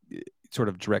sort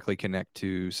of directly connect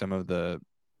to some of the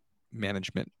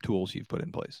management tools you've put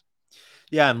in place?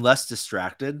 Yeah, I'm less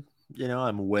distracted.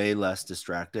 I'm way less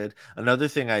distracted. Another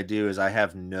thing I do is I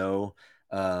have no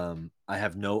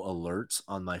alerts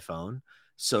on my phone.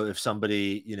 So if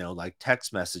somebody, like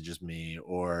text messages me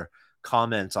or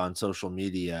comments on social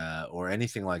media or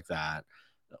anything like that,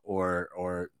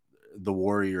 or the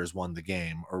Warriors won the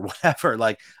game or whatever,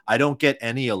 like I don't get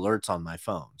any alerts on my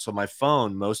phone. So my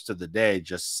phone most of the day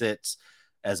just sits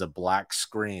as a black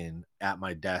screen at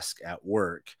my desk at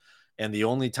work. And the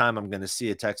only time I'm going to see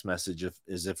a text message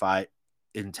is if I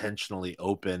intentionally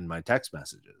open my text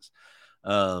messages.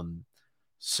 Um,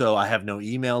 so I have no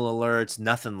email alerts,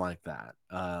 nothing like that.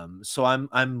 So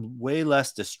I'm way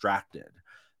less distracted.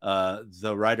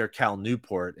 The writer Cal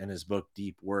Newport, in his book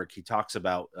Deep Work, he talks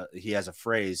about he has a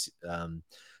phrase,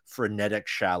 frenetic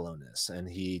shallowness, and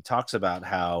he talks about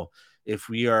how if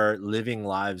we are living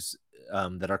lives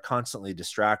that are constantly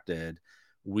distracted,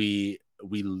 we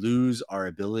lose our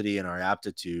ability and our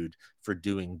aptitude for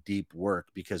doing deep work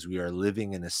because we are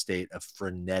living in a state of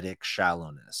frenetic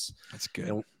shallowness. That's good.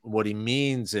 And what he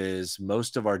means is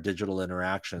most of our digital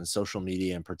interactions, social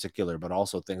media in particular, but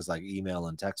also things like email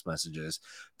and text messages,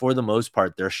 for the most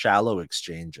part, they're shallow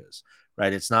exchanges,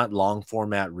 right? It's not long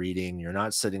format reading. You're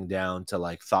not sitting down to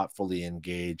like thoughtfully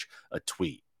engage a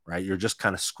tweet, right? You're just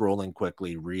kind of scrolling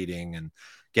quickly, reading and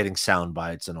getting sound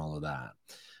bites and all of that.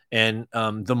 And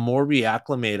the more we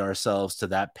acclimate ourselves to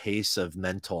that pace of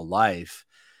mental life,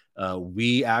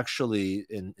 we actually,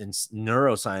 in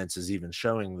neuroscience is even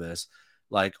showing this,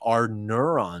 like our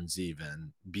neurons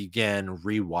even begin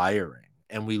rewiring,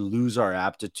 and we lose our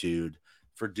aptitude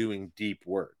for doing deep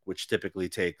work, which typically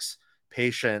takes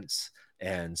patience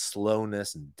and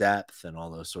slowness and depth and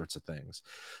all those sorts of things.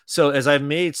 So as I've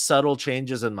made subtle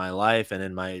changes in my life and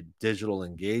in my digital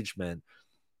engagement,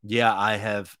 yeah, I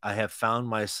have found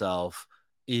myself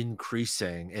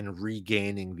increasing and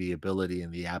regaining the ability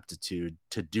and the aptitude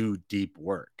to do deep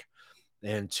work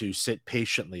and to sit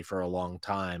patiently for a long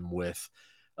time with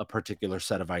a particular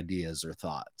set of ideas or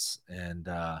thoughts. And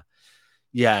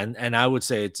yeah, and I would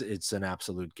say it's an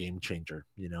absolute game changer,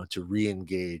 to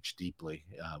re-engage deeply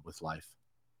with life.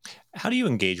 How do you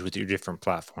engage with your different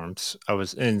platforms?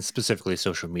 And specifically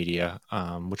social media.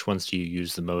 Which ones do you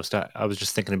use the most? I was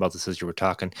just thinking about this as you were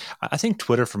talking. I think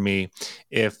Twitter for me,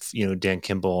 if Dan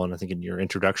Kimball, and I think in your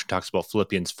introduction talks about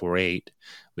Philippians 4:8.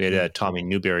 We had Tommy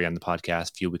Newberry on the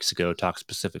podcast a few weeks ago talk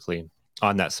specifically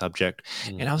on that subject,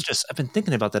 and I've been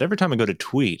thinking about that every time I go to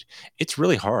tweet. It's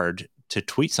really hard to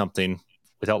tweet something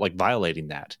without like violating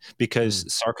that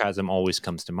because sarcasm always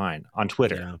comes to mind on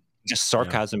Twitter. Yeah. Just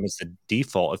sarcasm is the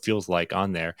default, it feels like,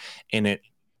 on there, and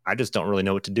I just don't really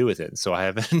know what to do with it, so I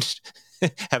haven't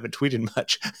haven't tweeted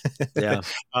much. Yeah.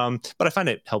 But I find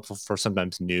it helpful for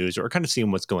sometimes news or kind of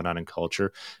seeing what's going on in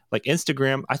culture. Like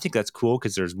Instagram, I think that's cool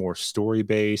because there's more story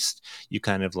based. You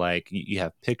kind of like you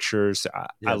have pictures. I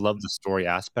Yep. love the story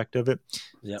aspect of it.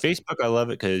 Yep. Facebook, I love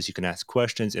it because you can ask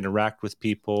questions, interact with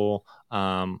people.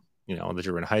 That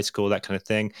you're in high school, that kind of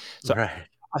thing. So Right.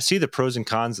 I see the pros and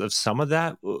cons of some of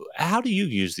that. How do you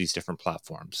use these different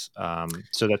platforms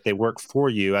so that they work for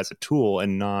you as a tool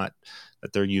and not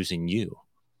that they're using you?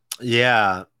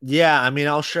 Yeah. Yeah. I mean,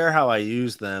 I'll share how I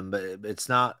use them, but it's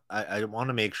not, I want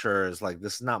to make sure it's like,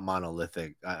 this is not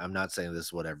monolithic. I'm not saying this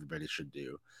is what everybody should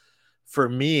do. For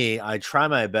me, I try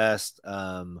my best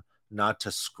not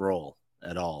to scroll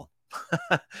at all.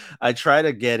 I try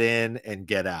to get in and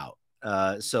get out.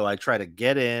 So I try to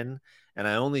get in and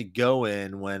I only go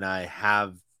in when I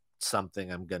have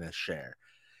something I'm going to share.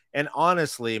 And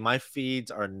honestly, my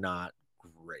feeds are not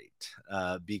great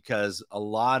because a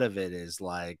lot of it is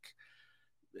like,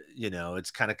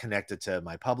 it's kind of connected to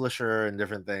my publisher and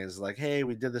different things like, hey,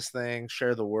 we did this thing,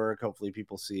 share the work. Hopefully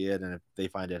people see it. And if they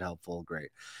find it helpful, great.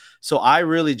 So I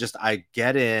really I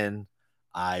get in,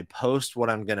 I post what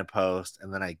I'm going to post,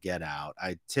 and then I get out.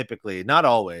 I typically, not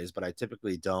always, but I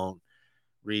typically don't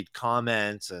read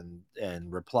comments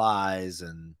and replies.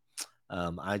 And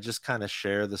I just kind of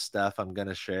share the stuff I'm going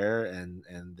to share. And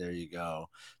there you go.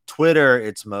 Twitter,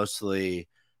 it's mostly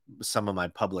some of my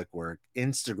public work.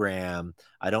 Instagram,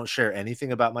 I don't share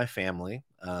anything about my family.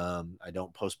 I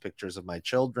don't post pictures of my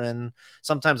children.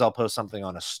 Sometimes I'll post something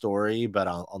on a story, but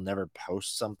I'll never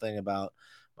post something about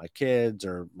my kids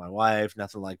or my wife,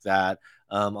 nothing like that.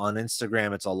 On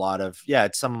Instagram, it's a lot of, yeah,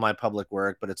 it's some of my public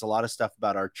work, but it's a lot of stuff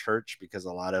about our church because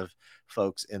a lot of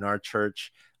folks in our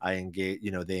church, I engage,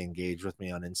 they engage with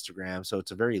me on Instagram. So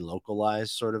it's a very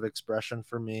localized sort of expression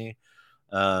for me.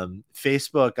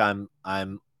 Facebook,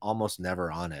 I'm almost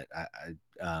never on it.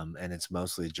 And it's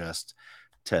mostly just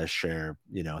to share,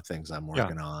 things I'm Yeah.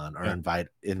 working on or Yeah.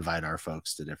 invite our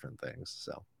folks to different things.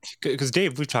 So Because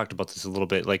Dave, we've talked about this a little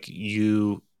bit. Like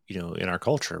in our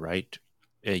culture, right?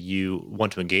 You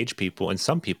want to engage people, and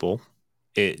some people,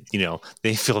 they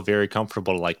feel very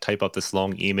comfortable to like type up this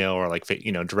long email or like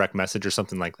direct message or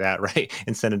something like that, right?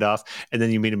 And send it off, and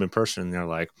then you meet them in person, and they're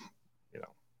like,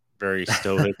 very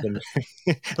stoic and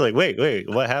like, wait,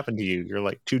 what happened to you? You're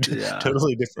like two yeah,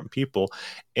 totally different people,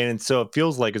 and so it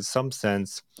feels like in some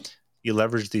sense you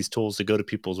leverage these tools to go to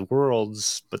people's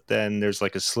worlds, but then there's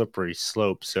like a slippery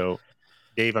slope. So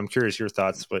Dave, I'm curious your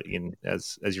thoughts, but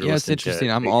as you're Yeah, it's listening to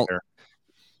interesting. I'm Dave all here.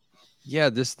 yeah.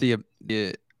 The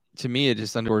to me, it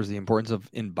just underscores the importance of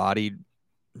embodied,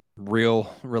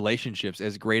 real relationships.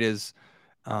 As great as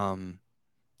um,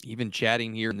 even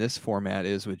chatting here in this format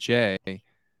is with Jay,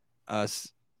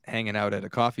 us hanging out at a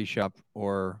coffee shop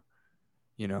or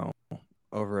you know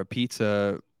over a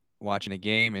pizza watching a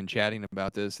game and chatting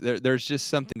about this, there's just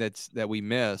something that we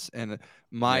miss. And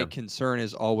my yeah, concern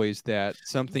is always that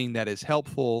something that is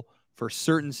helpful for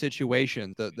certain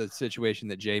situations, the situation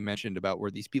that Jay mentioned about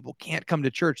where these people can't come to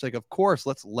church, like of course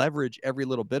let's leverage every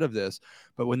little bit of this,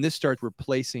 but when this starts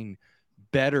replacing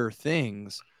better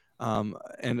things,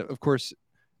 and of course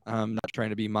I'm not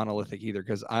trying to be monolithic either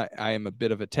because I am a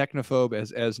bit of a technophobe,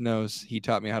 as knows. He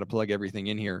taught me how to plug everything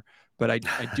in here. But I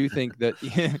do think that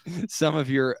some of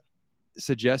your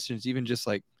suggestions, even just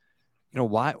like,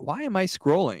 why am I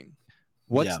scrolling?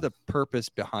 What's yeah, the purpose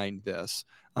behind this?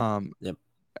 Um, yep,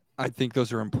 I think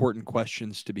those are important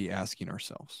questions to be asking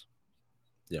ourselves.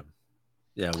 yeah,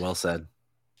 yeah. Well said.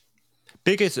 A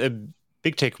big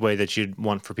takeaway that you'd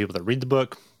want for people that read the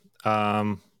book.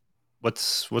 Um,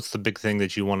 what's the big thing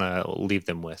that you want to leave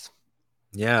them with?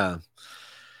 Yeah.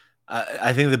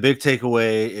 I think the big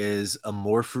takeaway is a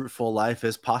more fruitful life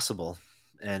is possible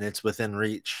and it's within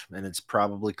reach and it's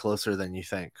probably closer than you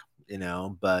think,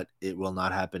 but it will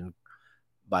not happen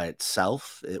by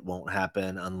itself. It won't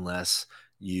happen unless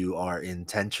you are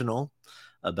intentional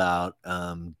about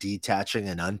detaching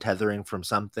and untethering from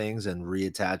some things and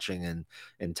reattaching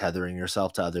and tethering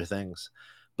yourself to other things.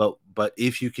 But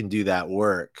if you can do that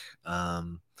work,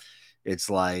 it's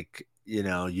like,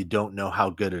 you don't know how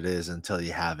good it is until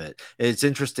you have it. It's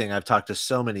interesting. I've talked to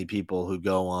so many people who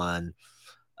go on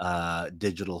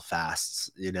digital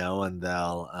fasts, and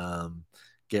they'll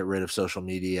get rid of social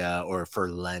media, or for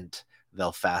Lent,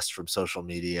 they'll fast from social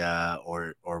media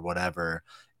or whatever.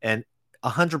 And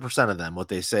 100% of them, what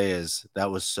they say is that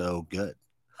was so good.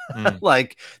 Mm.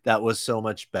 Like that was so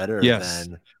much better Yes.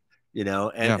 than, and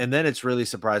Yeah. and then it's really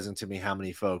surprising to me how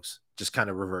many folks just kind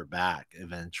of revert back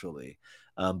eventually.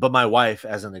 But my wife,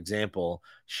 as an example,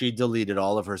 she deleted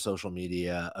all of her social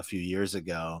media a few years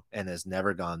ago and has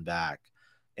never gone back,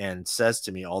 and says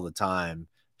to me all the time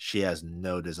she has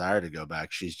no desire to go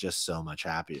back. She's just so much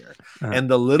happier. And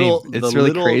Dave, it's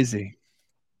really crazy.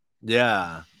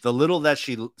 yeah, the little that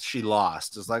she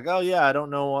lost is like, oh yeah, I don't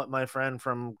know what my friend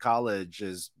from college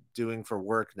is doing for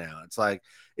work now. It's like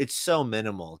it's so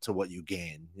minimal to what you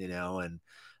gain, and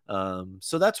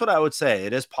so that's what I would say.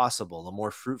 It is possible. A more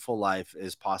fruitful life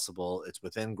is possible. It's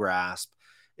within grasp.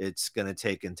 it's going to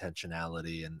take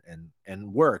intentionality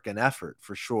and work and effort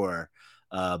for sure.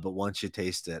 But once you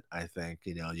taste it, I think,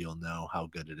 you'll know how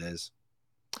good it is.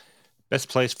 Best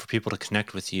place for people to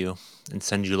connect with you and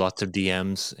send you lots of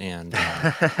DMs and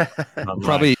online.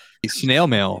 Probably snail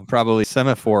mail, probably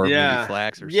semaphore, maybe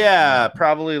flags or something. Yeah,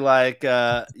 probably like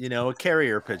a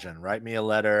carrier pigeon. Write me a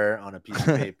letter on a piece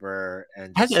of paper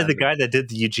and I just had the send guy that did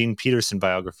the Eugene Peterson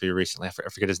biography recently. I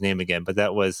forget his name again, but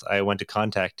I went to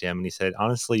contact him and he said,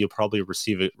 honestly, you'll probably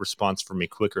receive a response from me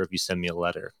quicker if you send me a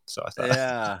letter. So I thought,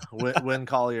 yeah, Win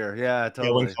Collier. Yeah,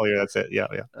 totally. Win Collier, that's it. Yeah.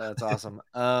 That's awesome.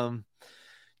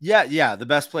 Yeah. The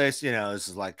best place, this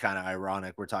is like kind of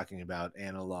ironic. We're talking about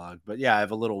analog, but yeah, I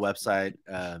have a little website,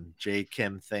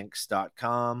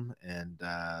 jkimthinks.com, and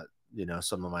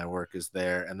some of my work is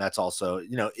there. And that's also,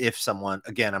 if someone,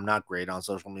 again, I'm not great on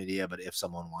social media, but if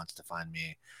someone wants to find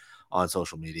me on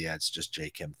social media, it's just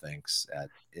jkimthinks at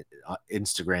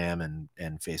Instagram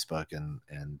and Facebook and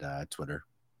Twitter.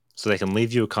 So they can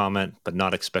leave you a comment, but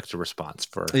not expect a response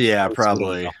for. Yeah,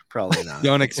 probably not.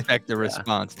 Don't expect a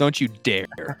response. Don't you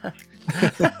dare.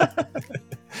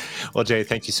 Well, Jay,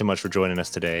 thank you so much for joining us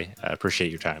today. I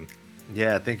appreciate your time.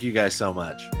 Yeah, thank you guys so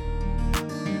much.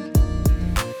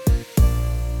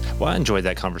 Well, I enjoyed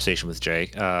that conversation with Jay.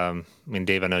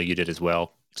 Dave, I know you did as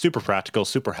well. Super practical,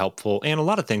 super helpful, and a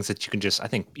lot of things that you can just, I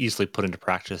think, easily put into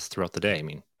practice throughout the day.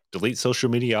 Delete social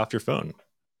media off your phone.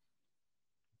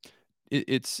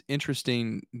 It's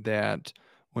interesting that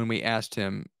when we asked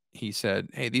him, he said,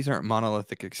 hey, these aren't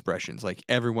monolithic expressions. Like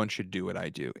everyone should do what I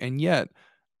do. And yet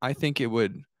I think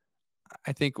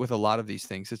with a lot of these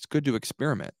things, it's good to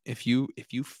experiment. If you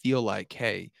feel like,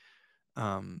 hey,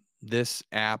 this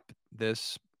app,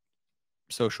 this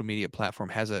social media platform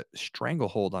has a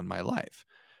stranglehold on my life.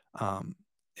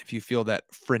 If you feel that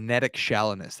frenetic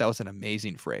shallowness, that was an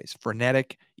amazing phrase.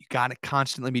 Frenetic, you got to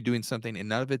constantly be doing something, and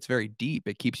none of it's very deep.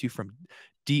 It keeps you from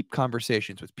deep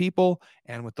conversations with people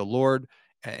and with the Lord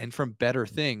and from better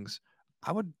things.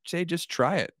 I would say just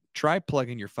try it. Try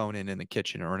plugging your phone in the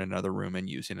kitchen or in another room and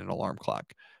using an alarm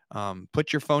clock.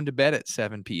 Put your phone to bed at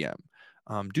 7 p.m.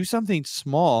 Do something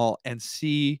small and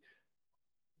see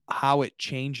how it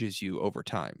changes you over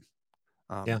time.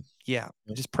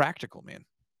 Just practical, man.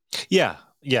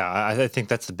 Yeah, I think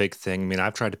that's the big thing.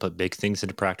 I've tried to put big things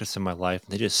into practice in my life,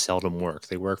 and they just seldom work.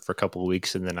 They work for a couple of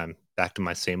weeks, and then I'm back to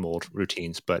my same old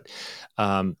routines. But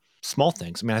small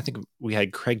things. I think we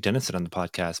had Craig Dennison on the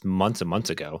podcast months and months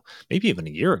ago, maybe even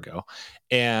a year ago,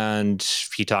 and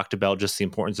he talked about just the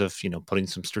importance of putting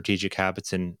some strategic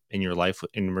habits in your life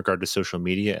in regard to social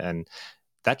media, and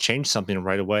that changed something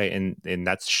right away, and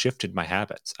that's shifted my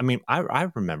habits. I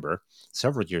remember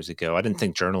several years ago, I didn't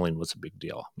think journaling was a big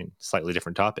deal. Slightly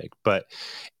different topic, but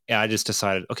I just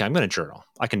decided, okay, I'm going to journal.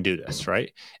 I can do this,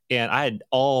 right? And I had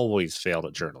always failed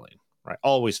at journaling, right?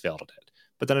 Always failed at it.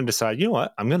 But then I decided, you know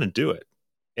what? I'm going to do it.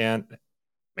 And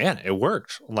man, it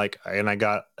worked. And I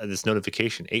got this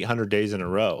notification 800 days in a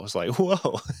row. I was like,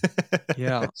 whoa.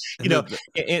 Yeah. And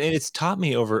it's taught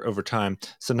me over time.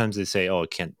 Sometimes they say, oh, I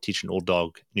can't teach an old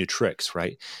dog new tricks,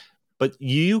 right? But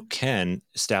you can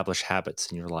establish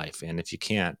habits in your life. And if you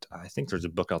can't, I think there's a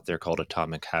book out there called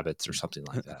Atomic Habits or something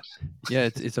like that. Yeah,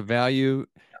 it's a value,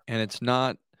 and it's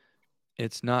not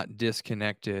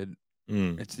disconnected.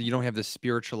 You don't have this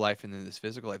spiritual life and then this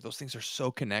physical life. Those things are so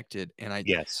connected. And I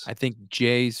think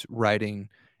Jay's writing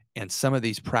and some of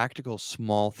these practical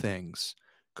small things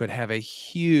could have a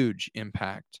huge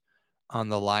impact on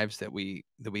the lives that we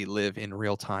live in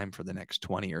real time for the next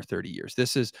 20 or 30 years.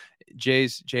 This is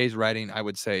Jay's writing, I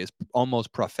would say, is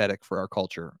almost prophetic for our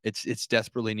culture. It's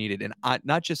desperately needed. And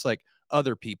not just like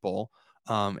other people,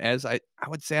 as I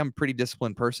would say I'm a pretty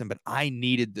disciplined person, but I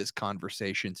needed this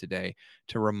conversation today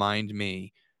to remind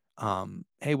me,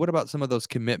 hey, what about some of those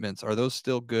commitments? Are those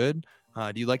still good?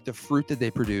 Do you like the fruit that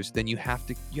they produce? Then you have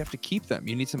to keep them.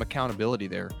 You need some accountability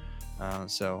there.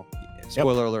 So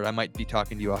spoiler alert, I might be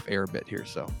talking to you off air a bit here.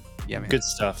 So yeah, man. Good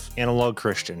stuff. Analog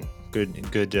Christian. Good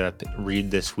read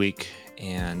this week.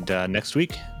 And next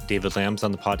week, David Lamb's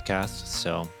on the podcast.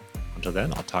 So until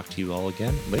then, I'll talk to you all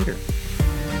again later.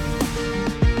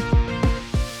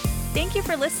 Thank you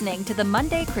for listening to the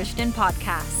Monday Christian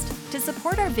Podcast. To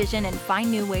support our vision and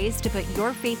find new ways to put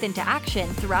your faith into action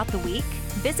throughout the week,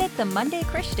 visit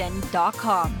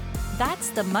themondaychristian.com. That's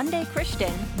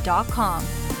themondaychristian.com.